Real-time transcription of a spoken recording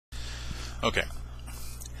Okay.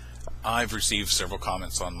 I've received several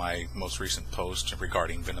comments on my most recent post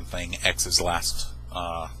regarding VenomFangX's last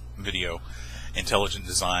video, Intelligent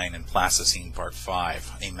Design and Plasticine Part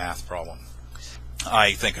 5, a math problem.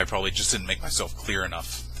 I think I probably just didn't make myself clear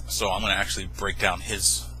enough, so I'm going to actually break down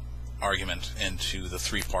his argument into the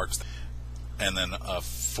 3 parts, and then a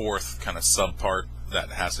 4th kind of sub-part that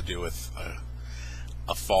has to do with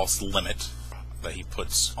a false limit that he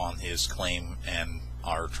puts on his claim and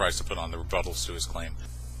or tries to put on the rebuttals to his claim.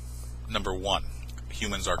 Number 1,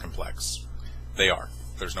 humans are complex. They are.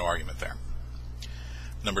 There's no argument there.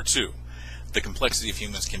 Number 2, the complexity of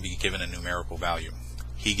humans can be given a numerical value.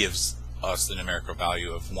 He gives us the numerical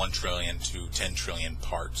value of 1 trillion to 10 trillion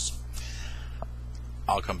parts.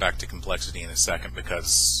 I'll come back to complexity in a second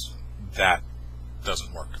because that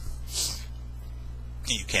doesn't work.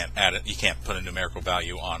 You can't add it. You can't put a numerical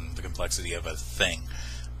value on the complexity of a thing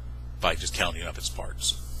by just counting up its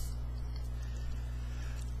parts.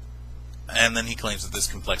 And then he claims that this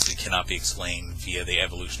complexity cannot be explained via the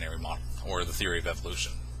evolutionary model or the theory of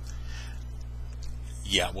evolution.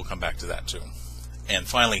 Yeah, we'll come back to that too. And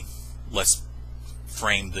finally, let's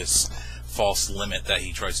frame this false limit that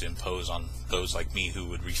he tries to impose on those like me who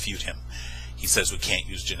would refute him. He says we can't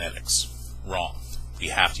use genetics. Wrong. We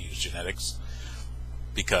have to use genetics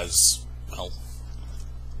because, well,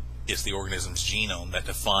 it's the organism's genome that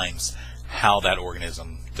defines how that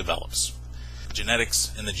organism develops.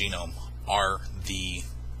 Genetics in the genome are the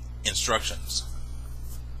instructions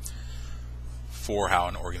for how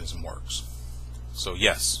an organism works. So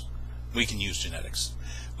yes, we can use genetics.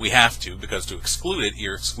 We have to, because to exclude it,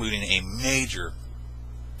 you're excluding a major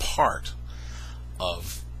part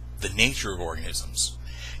of the nature of organisms.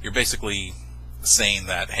 You're basically saying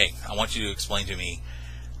that, hey, I want you to explain to me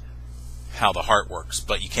how the heart works,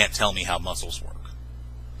 but you can't tell me how muscles work.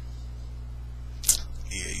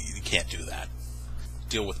 You can't do that.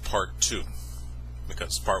 Deal with part 2,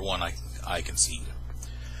 because part 1 I concede.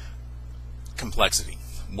 Complexity.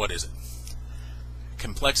 What is it?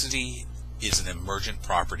 Complexity is an emergent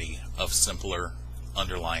property of simpler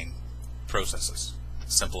underlying processes.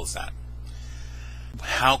 Simple as that.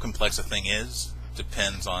 How complex a thing is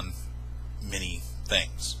depends on many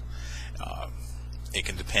things. It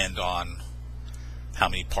can depend on how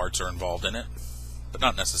many parts are involved in it, but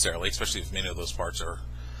not necessarily, especially if many of those parts are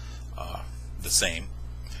the same.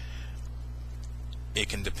 It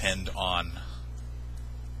can depend on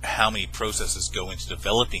how many processes go into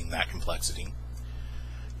developing that complexity.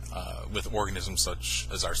 With organisms such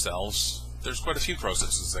as ourselves, there's quite a few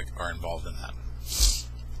processes that are involved in that.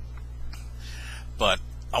 But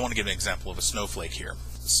I want to give an example of a snowflake here.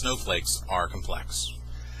 Snowflakes are complex.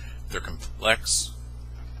 They're complex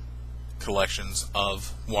collections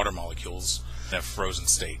of water molecules in a frozen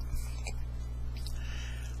state.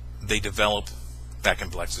 They develop that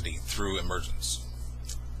complexity through emergence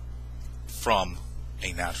from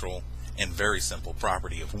a natural and very simple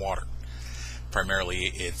property of water. Primarily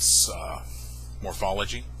its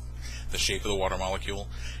morphology, the shape of the water molecule,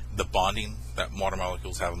 the bonding that water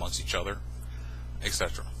molecules have amongst each other,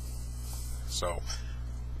 etc. So,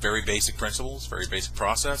 very basic principles, very basic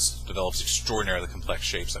process, develops extraordinarily complex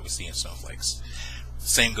shapes that we see in snowflakes.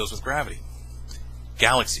 Same goes with gravity.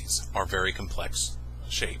 Galaxies are very complex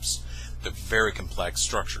shapes. They're very complex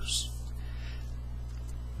structures.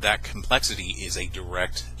 That complexity is a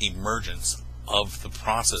direct emergence of the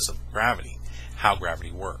process of gravity, how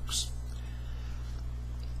gravity works.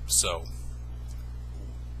 So,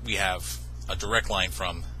 we have a direct line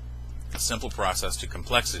from a simple process to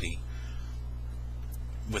complexity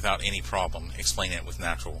without any problem explaining it with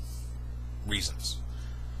natural reasons.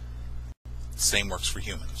 Same works for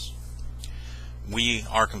humans. We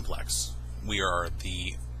are complex. We are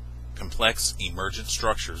the complex emergent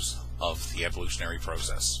structures of the evolutionary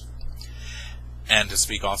process. And to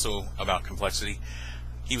speak also about complexity,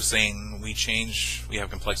 he was saying we have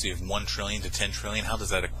complexity of 1 trillion to 10 trillion. How does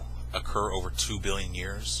that occur over 2 billion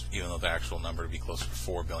years? Even though the actual number would be closer to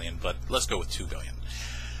 4 billion, but let's go with 2 billion.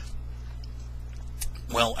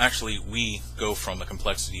 Well, actually, we go from a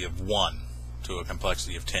complexity of 1 to a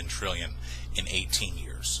complexity of 10 trillion in 18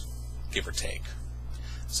 years, give or take.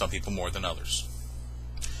 Some people more than others.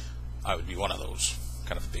 I would be one of those,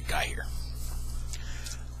 kind of a big guy here.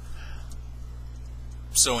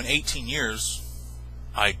 So in 18 years,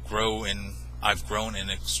 I've grown in,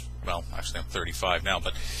 well, actually I'm 35 now,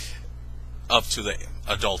 but up to the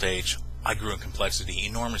adult age, I grew in complexity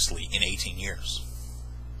enormously in 18 years.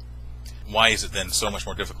 Why is it then so much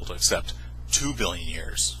more difficult to accept 2 billion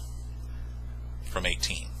years from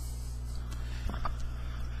 18?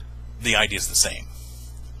 The idea is the same.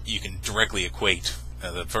 You can directly equate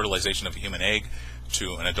the fertilization of a human egg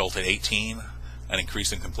to an adult at 18, an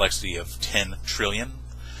increase in complexity of 10 trillion,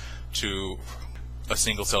 to a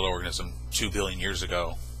single-celled organism 2 billion years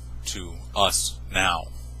ago, to us now,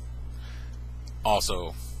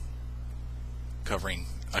 also covering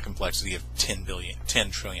a complexity of 10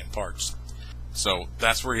 trillion parts. So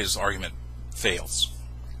that's where his argument fails,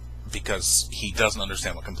 because he doesn't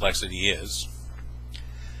understand what complexity is.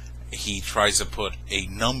 He tries to put a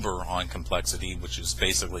number on complexity, which is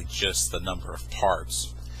basically just the number of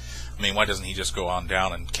parts. I mean, why doesn't he just go on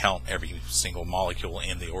down and count every single molecule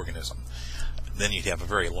in the organism? Then you'd have a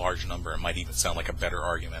very large number. It might even sound like a better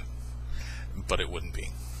argument, but it wouldn't be.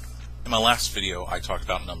 In my last video, I talked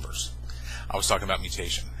about numbers. I was talking about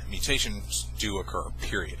mutation. Mutations do occur,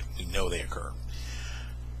 period. We know they occur.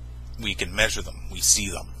 We can measure them. We see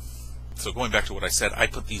them. So going back to what I said, I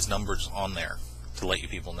put these numbers on there to let you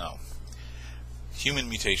people know. Human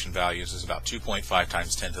mutation values is about 2.5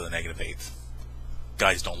 times 10 to the negative 8th.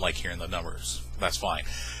 Guys don't like hearing the numbers. That's fine.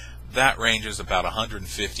 That ranges about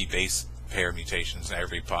 150 base pair mutations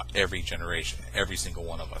every generation, every single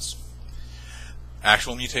one of us.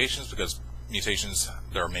 Actual mutations, because mutations,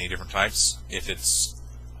 there are many different types. If it's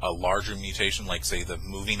a larger mutation, like say the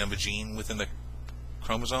moving of a gene within the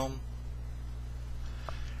chromosome,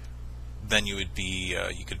 then you would be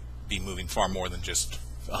you could be moving far more than just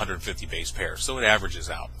 150 base pairs. So it averages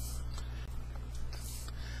out.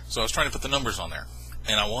 So I was trying to put the numbers on there,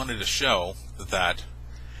 and I wanted to show that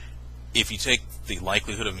if you take the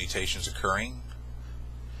likelihood of mutations occurring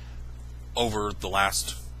over the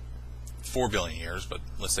last 4 billion years, but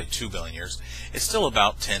let's say 2 billion years, it's still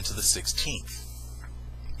about 10 to the 16th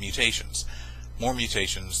mutations. More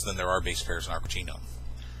mutations than there are base pairs in our genome.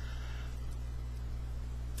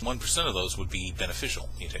 1% of those would be beneficial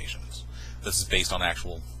mutations. This is based on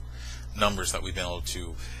actual numbers that we've been able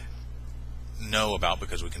to know about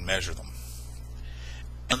because we can measure them.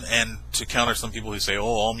 And to counter some people who say, oh,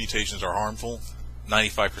 all mutations are harmful,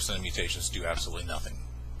 95% of mutations do absolutely nothing.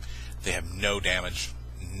 They have no damage,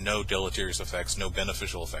 no deleterious effects, no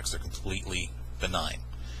beneficial effects. They're completely benign.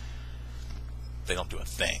 They don't do a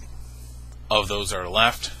thing. Of those that are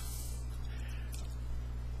left,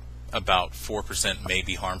 about 4% may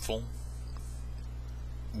be harmful,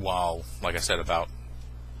 while, like I said, about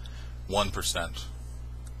 1%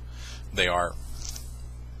 they are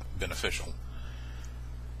beneficial.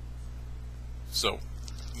 So,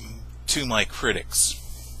 to my critics,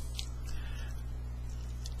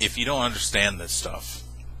 if you don't understand this stuff,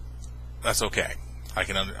 that's okay. I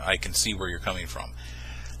can see where you're coming from.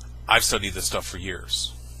 I've studied this stuff for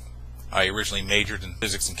years. I originally majored in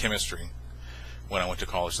physics and chemistry when I went to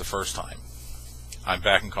college the first time. I'm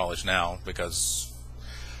back in college now because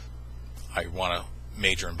I want to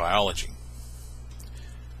major in biology.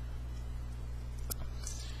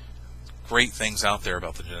 Great things out there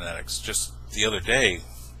about the genetics. Just the other day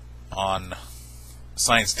on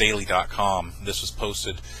ScienceDaily.com, this was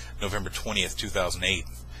posted November 20th, 2008.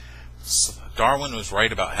 Darwin was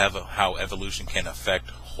right about how evolution can affect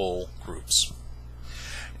whole groups.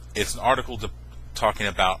 It's an article talking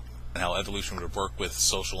about how evolution would work with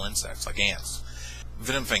social insects like ants.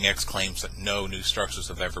 VenomFangX claims that no new structures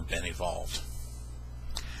have ever been evolved.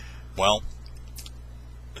 Well,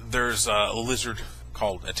 there's a lizard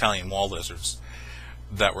called Italian wall lizards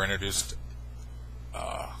that were introduced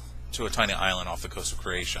to a tiny island off the coast of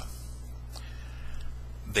Croatia.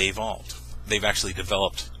 They evolved. They've actually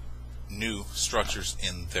developed new structures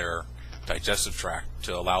in their digestive tract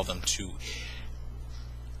to allow them to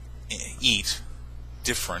eat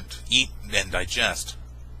and digest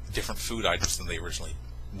different food items than they originally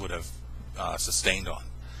would have sustained on.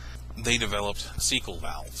 They developed cecal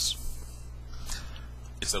valves.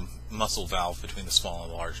 It's a muscle valve between the small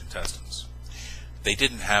and the large intestines. They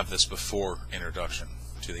didn't have this before introduction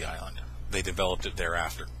to the island. They developed it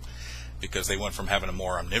thereafter, because they went from having a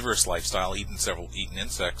more omnivorous lifestyle, eating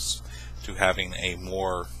insects, to having a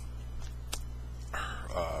more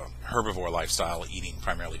herbivore lifestyle, eating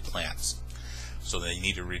primarily plants. So they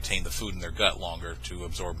need to retain the food in their gut longer to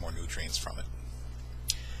absorb more nutrients from it.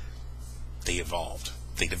 They evolved.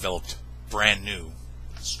 They developed brand new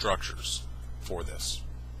structures for this.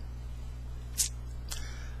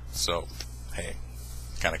 So, hey,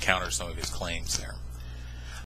 kind of counters some of his claims there.